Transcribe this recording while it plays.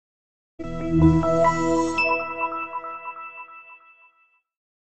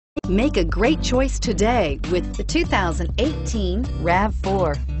Make a great choice today with the 2018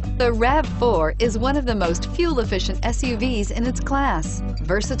 RAV4. The RAV4 is one of the most fuel-efficient SUVs in its class.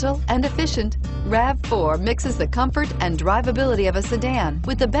 Versatile and efficient, RAV4 mixes the comfort and drivability of a sedan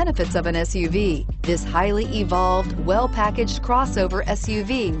with the benefits of an SUV. This highly evolved, well-packaged crossover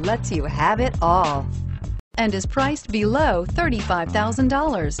SUV lets you have it all and is priced below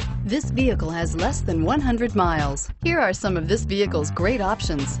 $35,000. This vehicle has less than 100 miles. Here are some of this vehicle's great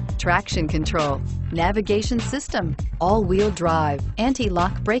options: traction control, navigation system, all-wheel drive,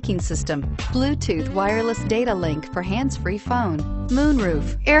 anti-lock braking system, Bluetooth wireless data link for hands-free phone,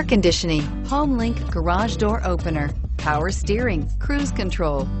 moonroof, air conditioning, home link garage door opener, power steering, cruise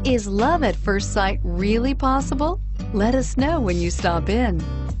control. Is love at first sight really possible? Let us know when you stop in.